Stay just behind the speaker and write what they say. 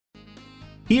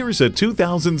Here's a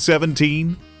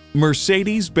 2017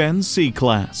 Mercedes-Benz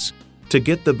C-Class. To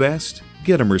get the best,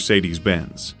 get a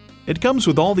Mercedes-Benz. It comes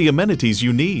with all the amenities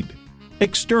you need.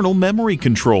 External memory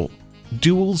control,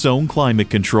 dual zone climate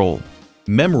control,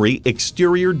 memory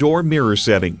exterior door mirror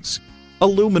settings,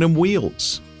 aluminum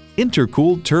wheels,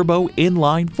 intercooled turbo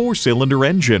inline 4-cylinder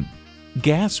engine,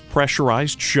 gas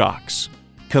pressurized shocks,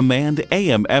 command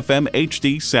AM/FM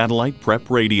HD satellite prep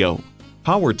radio,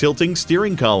 power tilting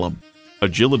steering column,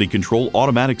 agility control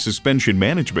automatic suspension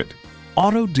management,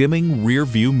 auto dimming rear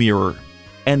view mirror,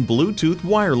 and Bluetooth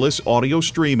wireless audio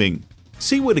streaming.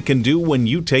 See what it can do when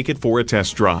you take it for a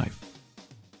test drive.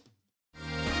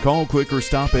 Call, click, or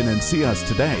stop in and see us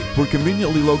today. We're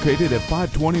conveniently located at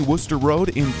 520 Worcester Road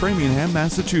in Framingham,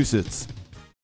 Massachusetts.